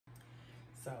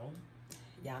So,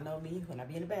 y'all know me, when I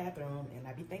be in the bathroom and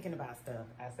I be thinking about stuff,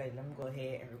 I say, let me go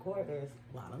ahead and record this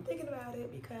while I'm thinking about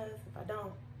it, because if I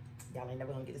don't, y'all ain't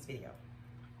never gonna get this video.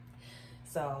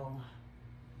 So,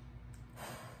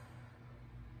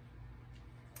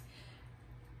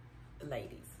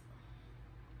 ladies,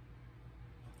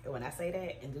 when I say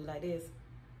that and do like this,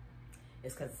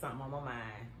 it's because it's something on my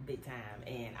mind big time,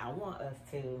 and I want us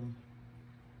to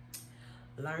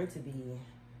learn to be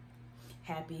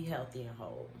happy, healthy, and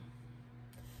whole.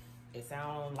 It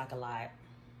sounds like a lot,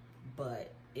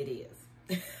 but it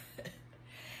is.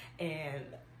 And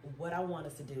what I want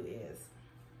us to do is,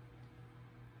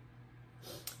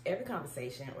 every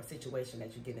conversation or situation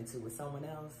that you get into with someone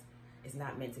else is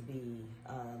not meant to be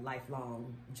a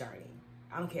lifelong journey.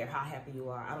 I don't care how happy you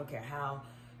are. I don't care how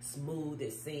smooth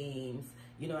it seems.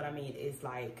 You know what I mean? It's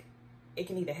like, it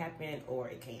can either happen or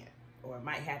it can't, or it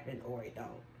might happen or it don't.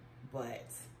 But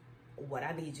what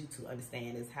I need you to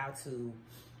understand is how to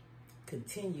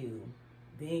continue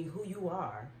being who you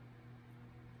are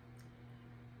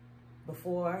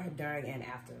before, during, and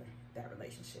after that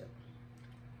relationship.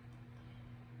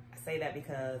 I say that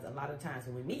because a lot of times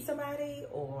when we meet somebody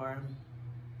or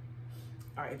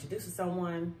are introduced to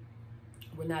someone,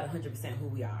 we're not 100% who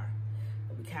we are.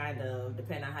 We kind of,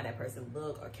 depending on how that person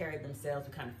look or carry themselves,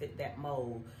 we kind of fit that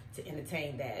mold to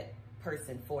entertain that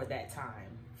person for that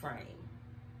time frame,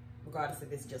 regardless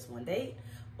if it's just one date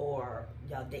or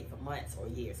y'all date for months or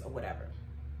years or whatever.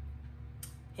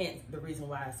 Hence the reason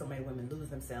why so many women lose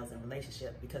themselves in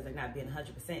relationships, because they're not being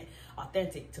 100%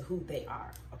 authentic to who they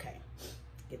are. Okay,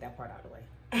 get that part out of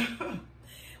the way.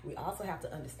 We also have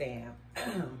to understand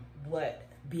what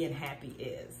being happy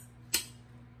is.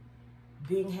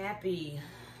 Being happy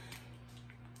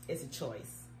is a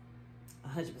choice,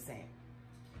 100%.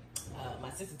 My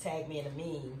sister tagged me in a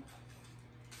meme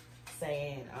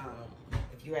saying,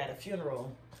 if you're at a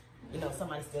funeral, you know,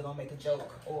 somebody's still gonna make a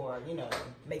joke or, you know,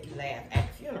 make you laugh at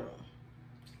the funeral.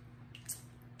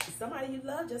 Somebody you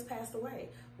love just passed away.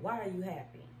 Why are you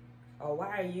happy? Or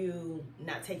why are you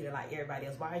not taking it like everybody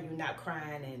else? Why are you not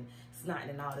crying and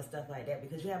snotting and all this stuff like that?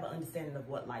 Because you have an understanding of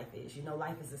what life is. You know,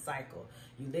 life is a cycle.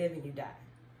 You live and you die.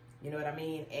 You know what I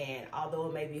mean? And although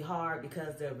it may be hard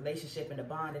because the relationship and the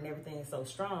bond and everything is so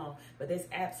strong, but there's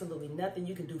absolutely nothing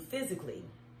you can do physically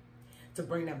to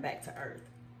bring them back to earth.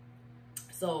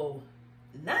 So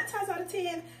 9 times out of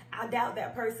 10, I doubt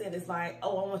that person is like,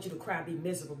 oh, I want you to cry and be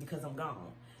miserable because I'm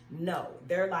gone. No,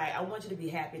 they're like, I want you to be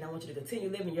happy and I want you to continue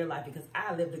living your life because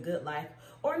I lived a good life,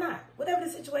 or not, whatever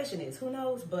the situation is, who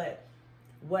knows? But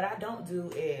what I don't do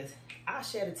is I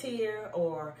shed a tear,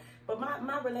 but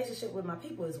my relationship with my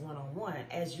people is one-on-one,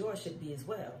 as yours should be as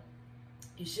well.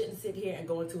 You shouldn't sit here and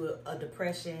go into a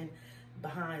depression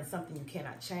behind something you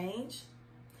cannot change.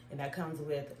 And that comes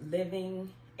with living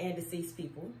and deceased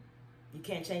people. You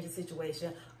can't change the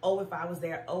situation. Oh, if I was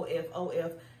there, oh, if.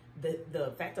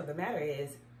 The fact of the matter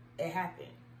is, it happened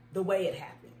the way it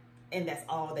happened. And that's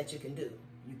all that you can do.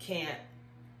 You can't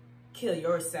kill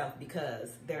yourself because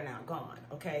they're now gone,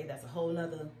 okay? That's a whole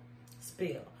nother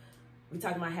spiel. We're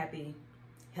talking about happy,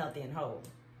 healthy, and whole.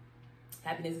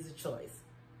 Happiness is a choice.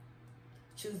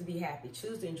 Choose to be happy.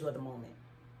 Choose to enjoy the moment,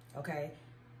 okay?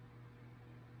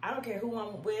 I don't care who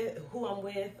I'm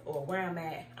with, or where I'm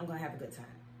at, I'm gonna have a good time.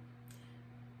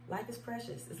 Life is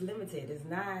precious, it's limited,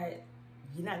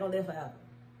 you're not gonna live forever.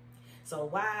 So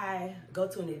why go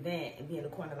to an event and be in the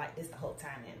corner like this the whole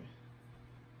time and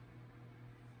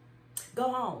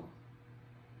go home?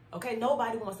 Okay,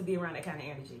 nobody wants to be around that kind of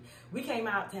energy. We came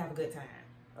out to have a good time,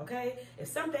 okay? If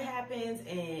something happens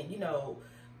and, you know,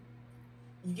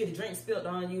 you get a drink spilled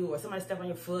on you or somebody step on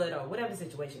your foot or whatever the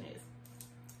situation is,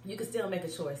 you can still make a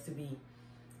choice to be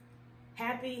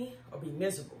happy or be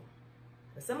miserable.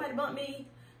 If somebody bumped me,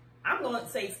 I'm going to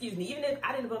say, excuse me, even if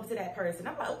I didn't bump into that person.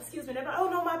 I'm like, oh, excuse me. They're like, oh,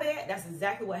 no, my bad. That's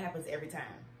exactly what happens every time.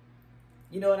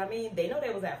 You know what I mean? They know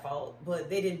they was at fault, but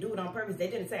they didn't do it on purpose. They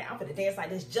didn't say, I'm going to dance like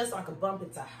this just so I could bump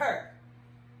into her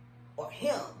or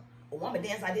him. Or I'm going to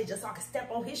dance like this just so I can step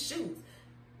on his shoes.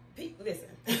 Listen,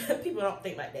 people don't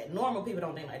think like that. Normal people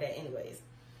don't think like that anyways.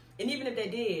 And even if they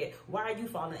did, why are you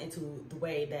falling into the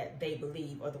way that they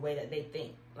believe or the way that they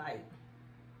think? Like,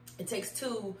 it takes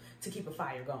two to keep a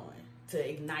fire going, to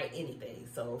ignite anything.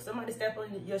 So if somebody step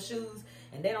on your shoes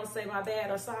and they don't say my bad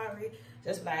or sorry,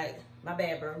 just like, my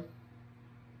bad, bro.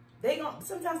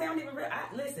 Sometimes they don't even realize.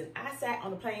 Listen, I sat on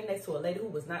the plane next to a lady who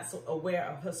was not so aware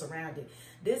of her surroundings.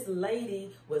 This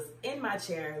lady was in my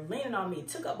chair, leaning on me,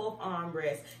 took up both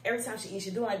armrests. Every time she eats, she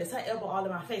doing like this, her elbow all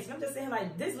in my face. And I'm just saying,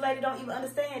 like, this lady don't even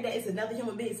understand that it's another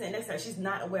human being sitting next to her. She's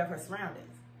not aware of her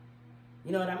surroundings.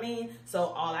 You know what I mean? So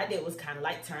all I did was kind of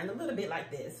like turn a little bit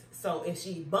like this. So if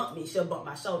she bumped me, she'll bump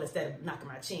my shoulder instead of knocking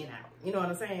my chin out. You know what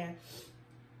I'm saying?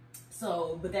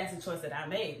 So, but that's a choice that I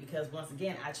made because once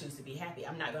again, I choose to be happy.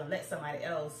 I'm not going to let somebody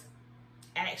else's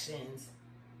actions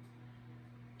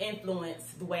influence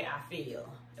the way I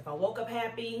feel. If I woke up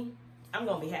happy, I'm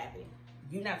going to be happy.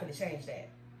 You're not going to change that.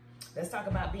 Let's talk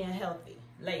about being healthy.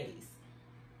 Ladies,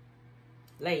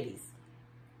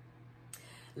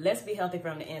 let's be healthy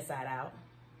from the inside out.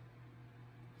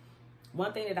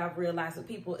 One thing that I've realized with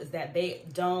people is that they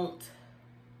don't,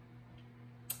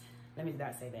 let me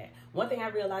not say that. One thing I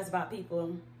realized about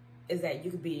people is that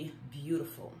you could be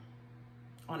beautiful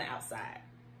on the outside.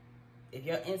 If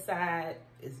your inside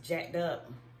is jacked up,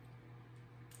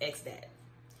 X that.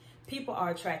 People are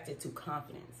attracted to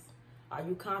confidence. Are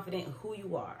you confident in who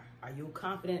you are? Are you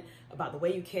confident about the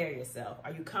way you carry yourself?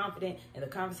 Are you confident in the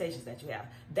conversations that you have?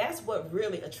 That's what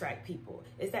really attracts people,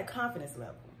 is that confidence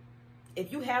level.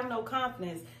 If you have no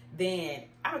confidence, then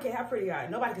I don't care how pretty you are.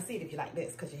 Nobody can see it if you're like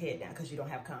this because your head down because you don't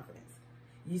have confidence.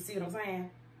 You see what I'm saying?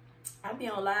 I be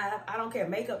on live. I don't care.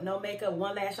 Makeup, no makeup,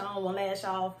 one lash on, one lash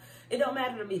off. It don't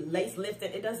matter to me. Lace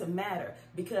lifted. It doesn't matter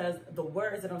because the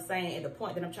words that I'm saying and the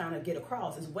point that I'm trying to get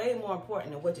across is way more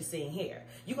important than what you're seeing here.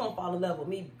 You're going to fall in love with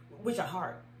me with your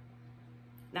heart.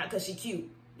 Not because she cute.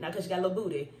 Not because she got a little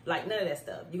booty. Like none of that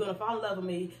stuff. You're going to fall in love with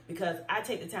me because I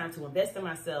take the time to invest in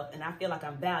myself and I feel like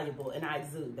I'm valuable and I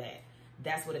exude that.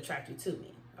 That's what attracts you to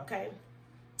me. Okay?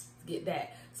 Get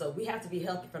that. So we have to be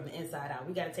healthy from the inside out.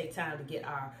 We got to take time to get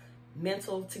our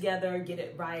mental together, get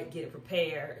it right, get it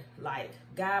prepared. Like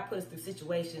God put us through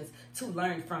situations to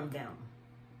learn from them.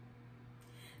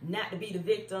 Not to be the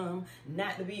victim,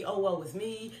 not to be, oh, well, it's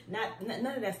me, none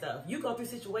of that stuff. You go through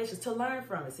situations to learn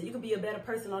from it so you can be a better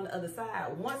person on the other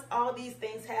side. Once all these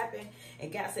things happen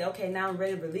and God say, okay, now I'm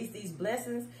ready to release these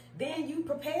blessings, then you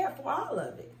prepare for all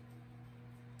of it.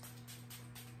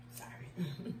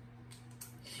 Sorry.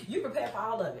 You prepare for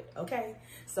all of it, okay?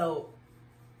 So,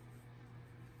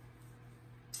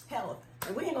 health.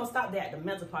 And we ain't gonna stop there at the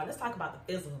mental part. Let's talk about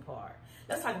the physical part.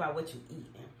 Let's talk about what you eat.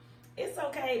 It's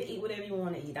okay to eat whatever you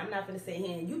want to eat. I'm not gonna sit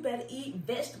here and you better eat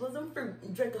vegetables and fruit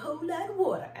and drink a whole lot of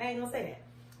water. I ain't gonna say that.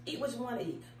 Eat what you want to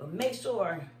eat, but make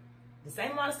sure the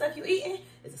same amount of stuff you're eating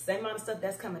is the same amount of stuff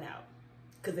that's coming out.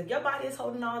 Because if your body is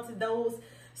holding on to those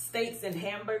steaks and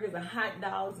hamburgers and hot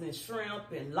dogs and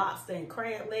shrimp and lobster and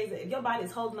crab legs, if your body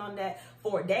is holding on to that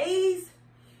for days,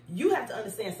 you have to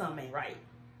understand something ain't right.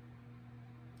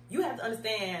 You have to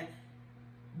understand,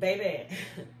 baby,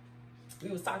 we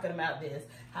was talking about this,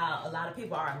 how a lot of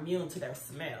people are immune to their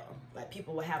smell. Like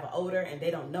people will have an odor and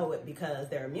they don't know it because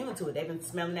they're immune to it. They've been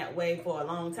smelling that way for a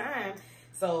long time.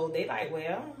 So they like,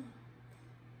 well,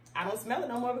 I don't smell it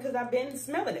no more because I've been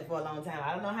smelling it for a long time.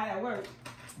 I don't know how that works,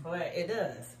 but it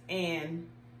does. And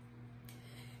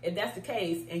if that's the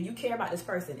case and you care about this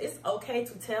person, it's okay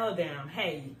to tell them,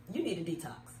 hey, you need a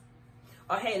detox.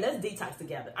 Or hey, let's detox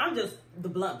together. I'm just the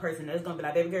blunt person that's gonna be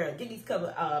like, baby girl, get these couple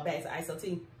bags of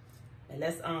ISO and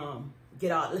let's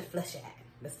flush that.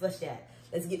 Let's flush that.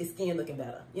 Let's get the skin looking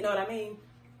better. You know what I mean?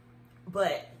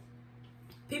 But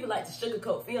people like to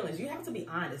sugarcoat feelings. You have to be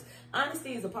honest.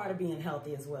 Honesty is a part of being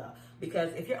healthy as well.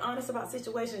 Because if you're honest about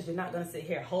situations, you're not gonna sit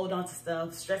here, hold on to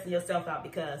stuff, stressing yourself out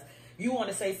because you want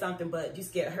to say something, but you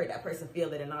scared to hurt that person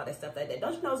feel it and all that stuff like that.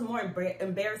 Don't you know it's more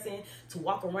embarrassing to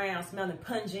walk around smelling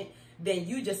pungent than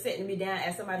you just sitting me down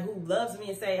as somebody who loves me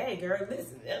and say, hey, girl,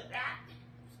 listen,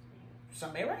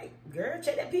 something ain't right. Girl,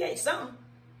 check that pH, something.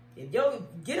 If your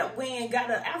get up wind got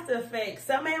an after effect,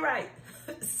 something ain't right.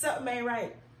 Something ain't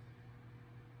right.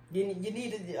 You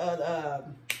need a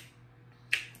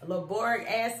little boric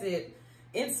acid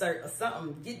insert or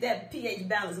something. Get that pH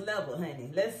balance level, honey.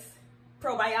 Let's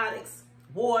probiotics,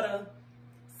 water,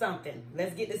 something.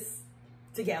 Let's get this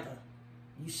together.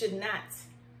 You should not.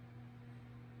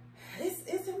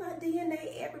 It's in my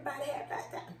DNA. Everybody had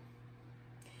that.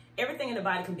 Everything in the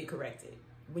body can be corrected.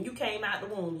 When you came out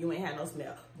the womb, you ain't had no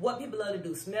smell. What people love to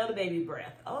do, smell the baby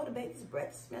breath. Oh, the baby's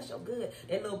breath smells so good.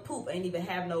 That little poop ain't even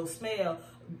have no smell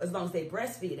as long as they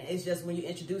breastfeeding. It's just when you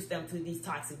introduce them to these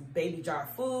toxic baby jar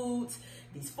foods,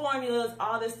 these formulas,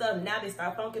 all this stuff, now they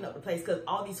start funking up the place because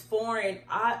all these foreign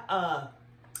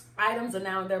items are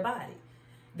now in their body.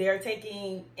 They're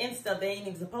taking in stuff they ain't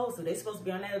even supposed to. They're supposed to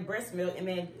be on that breast milk and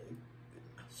then,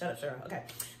 shut up, Cheryl. Okay,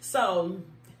 so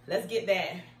let's get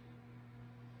that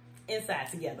inside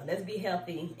together. Let's be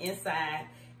healthy inside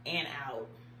and out,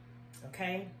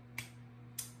 okay?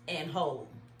 And whole.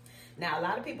 Now, a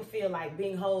lot of people feel like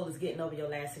being whole is getting over your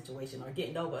last situation or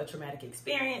getting over a traumatic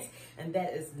experience, and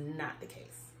that is not the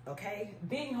case, okay?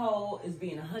 Being whole is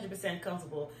being 100%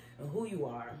 comfortable in who you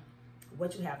are,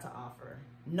 what you have to offer,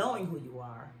 knowing who you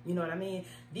are. You know what I mean?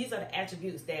 These are the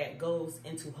attributes that goes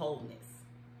into wholeness.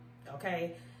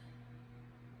 Okay?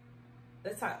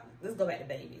 Let's go back to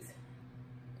babies.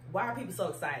 Why are people so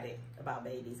excited about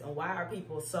babies? And why are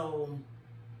people so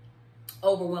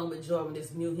overwhelmed with joy when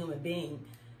this new human being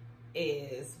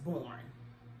is born?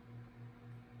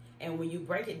 And when you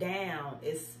break it down,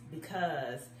 it's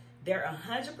because they're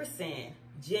 100%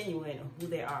 genuine in who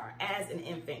they are as an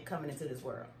infant coming into this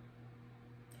world.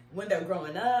 When they're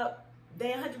growing up,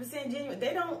 they're 100% genuine.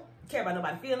 They don't care about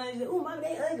nobody's feelings. Oh, mama,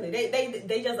 they ugly.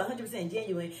 They just 100%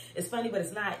 genuine. It's funny, but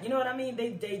it's not. You know what I mean?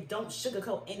 They don't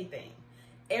sugarcoat anything.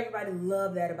 Everybody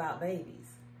loves that about babies.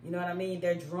 You know what I mean?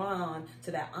 They're drawn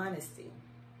to that honesty.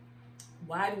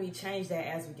 Why do we change that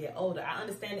as we get older? I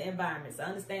understand the environments. I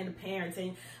understand the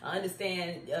parenting. I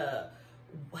understand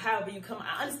however you come.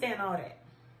 I understand all that.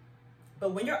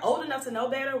 But when you're old enough to know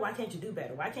better, why can't you do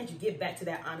better? Why can't you get back to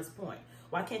that honest point?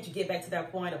 Why can't you get back to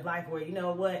that point of life where, you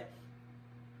know what?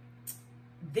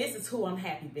 This is who I'm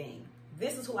happy being.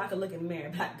 This is who I can look in the mirror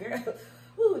and be like, girl,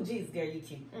 ooh, Jesus, girl, you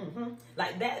cute.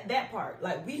 Like that part.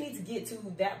 Like, we need to get to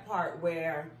that part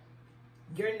where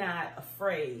you're not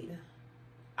afraid.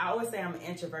 I always say I'm an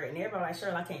introvert, and everybody like,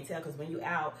 Cheryl, I can't tell, because when you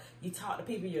out, you talk to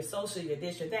people, you're social, you're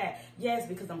this, you're that. Yes,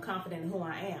 because I'm confident in who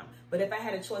I am. But if I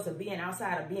had a choice of being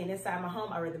outside or being inside my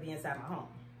home, I'd rather be inside my home.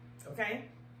 Okay?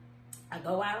 I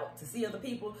go out to see other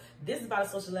people. This is about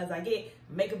as social as I get.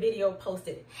 Make a video, post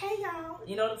it. Hey, y'all.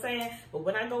 You know what I'm saying? But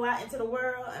when I go out into the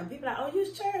world and people are like, oh, you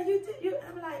Cheryl, you,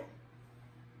 I'm like,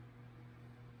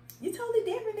 you totally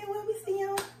different than what we see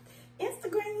on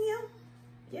Instagram.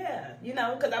 Yeah, you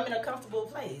know, because I'm in a comfortable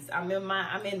place. I'm in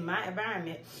my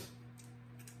environment,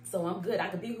 so I'm good. I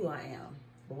can be who I am.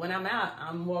 But when I'm out,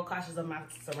 I'm more cautious of my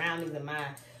surroundings and my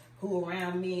who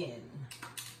around me and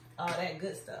all that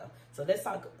good stuff. So let's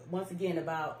talk once again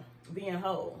about being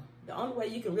whole. The only way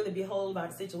you can really be whole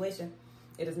about a situation,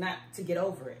 it is not to get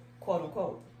over it, quote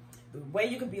unquote. The way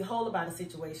you can be whole about a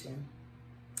situation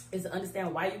is to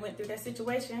understand why you went through that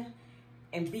situation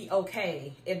and be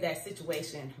okay if that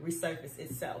situation resurfaces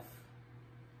itself.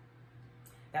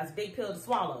 That's a big pill to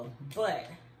swallow, but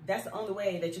that's the only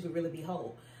way that you can really be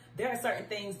whole. There are certain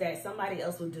things that somebody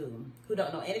else will do who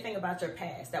don't know anything about your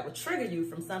past that will trigger you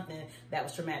from something that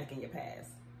was traumatic in your past.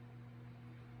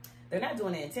 They're not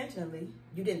doing it intentionally.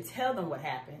 You didn't tell them what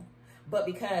happened, but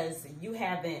because you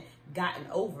haven't gotten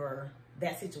over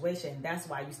that situation, that's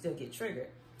why you still get triggered.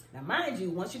 Now, mind you,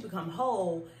 once you become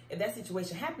whole, if that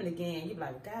situation happened again, you'd be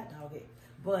like, God dog it.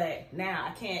 But now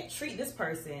I can't treat this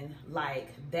person like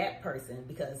that person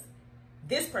because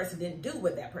this person didn't do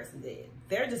what that person did.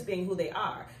 They're just being who they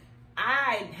are.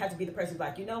 I have to be the person who's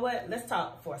like, you know what? Let's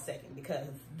talk for a second because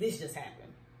this just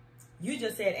happened. You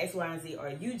just said X, Y, and Z, or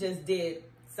you just did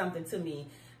something to me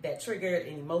that triggered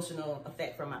an emotional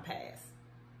effect from my past.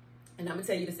 And I'm going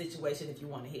to tell you the situation if you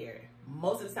want to hear it.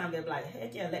 Most of the time, they're like,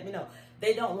 heck yeah, let me know.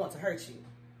 They don't want to hurt you.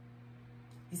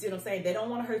 You see what I'm saying? They don't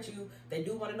want to hurt you. They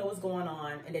do want to know what's going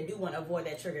on, and they do want to avoid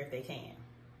that trigger if they can.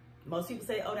 Most people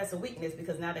say, oh, that's a weakness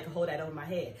because now they can hold that over my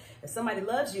head. If somebody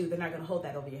loves you, they're not going to hold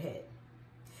that over your head.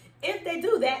 If they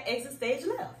do that, exit stage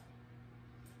left.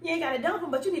 You ain't got to dump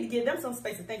them, but you need to give them some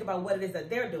space to think about what it is that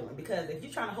they're doing. Because if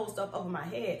you're trying to hold stuff over my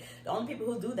head, the only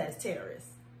people who do that is terrorists.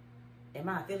 Am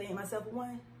I affiliating myself with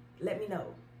one? Let me know.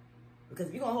 Because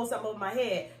if you're going to hold something over my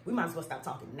head, we might as well stop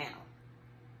talking now.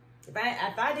 If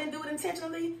I didn't do it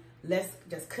intentionally, let's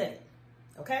just cut it.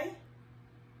 Okay?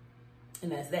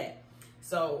 And that's that.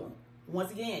 So,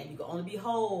 once again, you can only be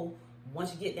whole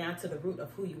once you get down to the root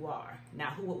of who you are.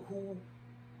 Now, who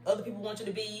other people want you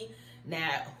to be.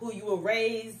 Now, who you were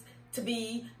raised to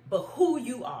be, but who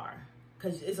you are.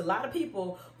 Because there's a lot of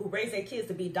people who raise their kids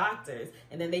to be doctors,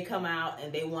 and then they come out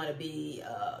and they want to be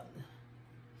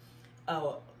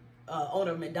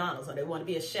owner of McDonald's, or they want to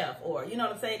be a chef, or, you know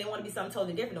what I'm saying? They want to be something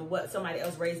totally different than what somebody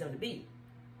else raised them to be.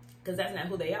 Because that's not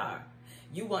who they are.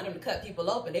 You want them to cut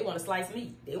people open. They want to slice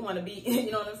meat. They want to be,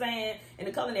 you know what I'm saying, in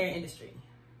the culinary industry.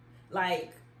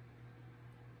 Like,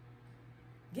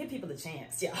 give people a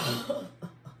chance, y'all.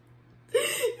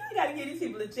 You got to give these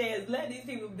people a chance. Let these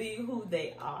people be who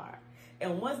they are.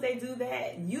 And once they do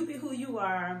that, you be who you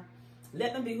are.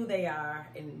 Let them be who they are.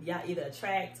 And y'all either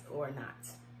attract or not.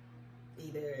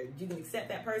 Either you can accept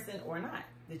that person or not.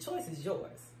 The choice is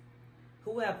yours.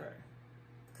 Whoever.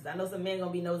 Because I know some men going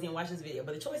to be nosy and watch this video.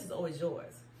 But the choice is always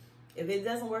yours. If it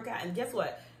doesn't work out, and guess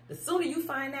what? The sooner you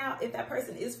find out if that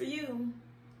person is for you,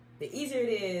 the easier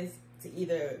it is to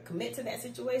either commit to that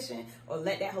situation or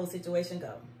let that whole situation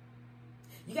go.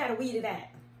 You got to weed it out.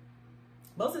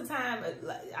 Most of the time,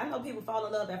 I know people fall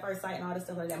in love at first sight and all this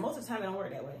stuff like that. Most of the time, it don't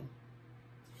work that way.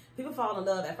 People fall in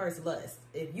love at first lust.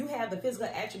 If you have the physical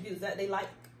attributes that they like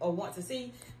or want to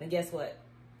see, then guess what?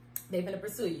 They're going to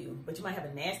pursue you, but you might have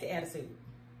a nasty attitude.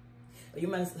 Or you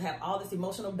must have all this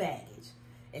emotional baggage,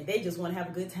 and they just want to have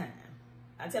a good time.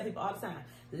 I tell people all the time,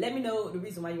 let me know the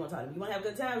reason why you want to talk to me. You want to have a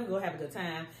good time? We're going to have a good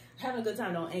time. Having a good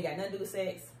time ain't got nothing to do with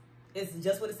sex. It's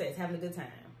just what it says, having a good time.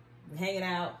 We're hanging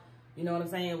out, you know what I'm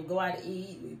saying? We go out to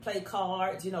eat, we play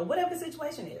cards, you know, whatever the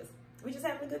situation is. We're just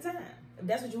having a good time. If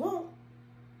that's what you want.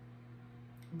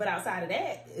 But outside of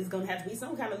that, it's going to have to be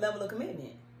some kind of level of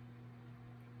commitment.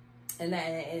 And that,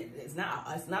 it's not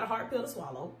a hard pill to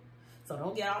swallow. So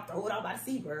don't get all throw it out by the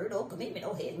C-word. Oh, commitment.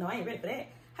 Oh, heck no, I ain't ready for that.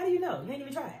 How do you know? You ain't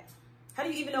even tried. How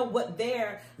do you even know what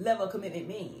their level of commitment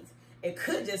means? It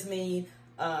could just mean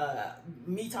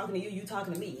me talking to you, you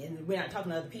talking to me, and we're not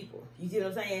talking to other people. You see what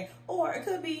I'm saying? Or it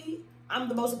could be I'm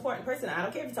the most important person. I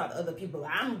don't care if you talk to other people.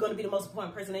 I'm going to be the most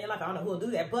important person in your life. I don't know who will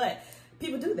do that, but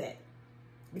people do that.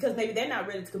 Because maybe they're not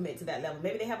ready to commit to that level.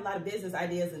 Maybe they have a lot of business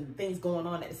ideas and things going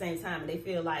on at the same time. And they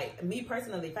feel like, me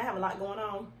personally, if I have a lot going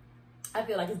on, I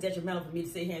feel like it's detrimental for me to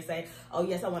sit here and say, oh,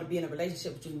 yes, I want to be in a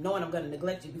relationship with you, knowing I'm going to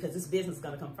neglect you because this business is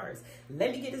going to come first.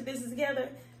 Let me get this business together.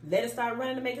 Let it start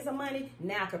running and making some money.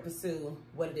 Now I can pursue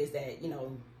what it is that, you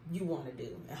know, you want to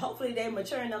do. And hopefully they're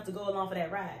mature enough to go along for that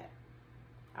ride.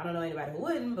 I don't know anybody who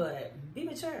wouldn't, but be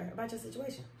mature about your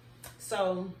situation.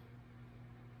 So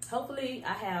hopefully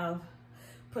I have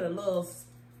put a little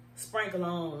sprinkle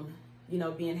on, you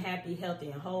know, being happy,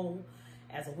 healthy, and whole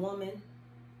as a woman,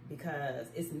 because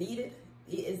it's needed.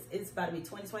 It's about to be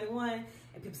 2021,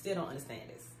 and people still don't understand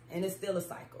this. And it's still a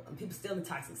cycle, and people still in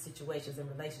toxic situations and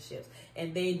relationships,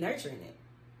 and they nurturing it.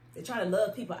 They're trying to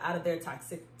love people out of their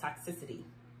toxicity,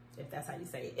 if that's how you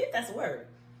say it, if that's a word.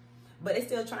 But they're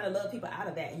still trying to love people out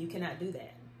of that, and you cannot do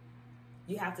that.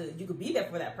 You could be there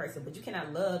for that person, but you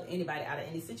cannot love anybody out of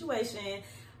any situation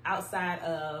outside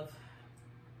of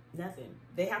nothing.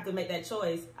 They have to make that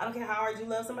choice. I don't care how hard you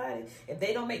love somebody. If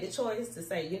they don't make the choice to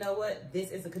say, you know what, this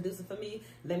isn't conducive for me,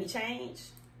 let me change,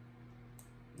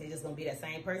 they're just going to be that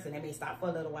same person. They may stop for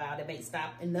a little while. They may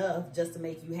stop enough just to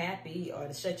make you happy or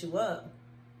to shut you up,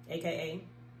 AKA.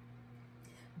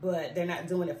 But they're not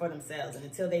doing it for themselves. And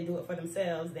until they do it for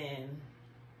themselves, then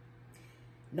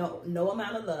no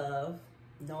amount of love,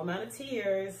 no amount of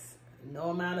tears,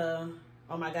 no amount of,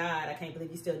 oh my God, I can't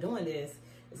believe you're still doing this,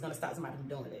 is going to stop somebody from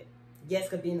doing it. Yes,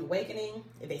 could be an awakening.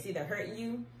 If they see they're hurting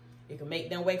you, you can make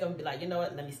them wake up and be like, you know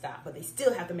what, let me stop. But they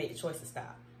still have to make the choice to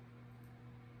stop.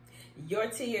 Your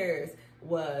tears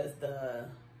was the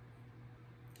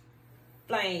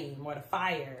flame or the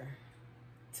fire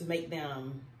to make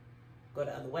them go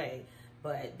the other way.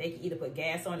 But they can either put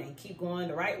gas on it and keep going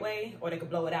the right way, or they could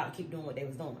blow it out and keep doing what they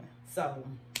was doing. So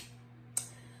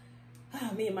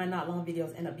me and my not long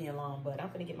videos end up being long, but I'm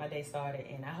gonna get my day started,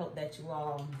 and I hope that you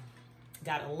all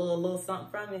got a little something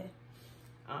from it.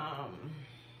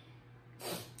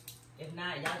 If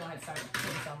not, y'all gonna have to start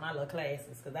putting some of my little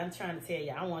classes, because I'm trying to tell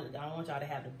you, I want y'all to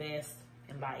have the best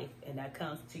in life, and that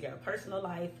comes to your personal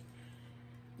life,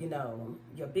 you know,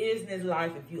 your business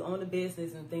life, if you own a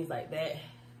business and things like that.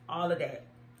 All of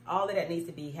that needs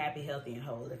to be happy, healthy, and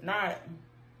whole. If not,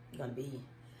 you're gonna be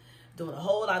doing a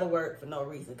whole lot of work for no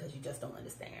reason, because you just don't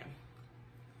understand.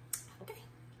 Okay,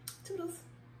 toodles.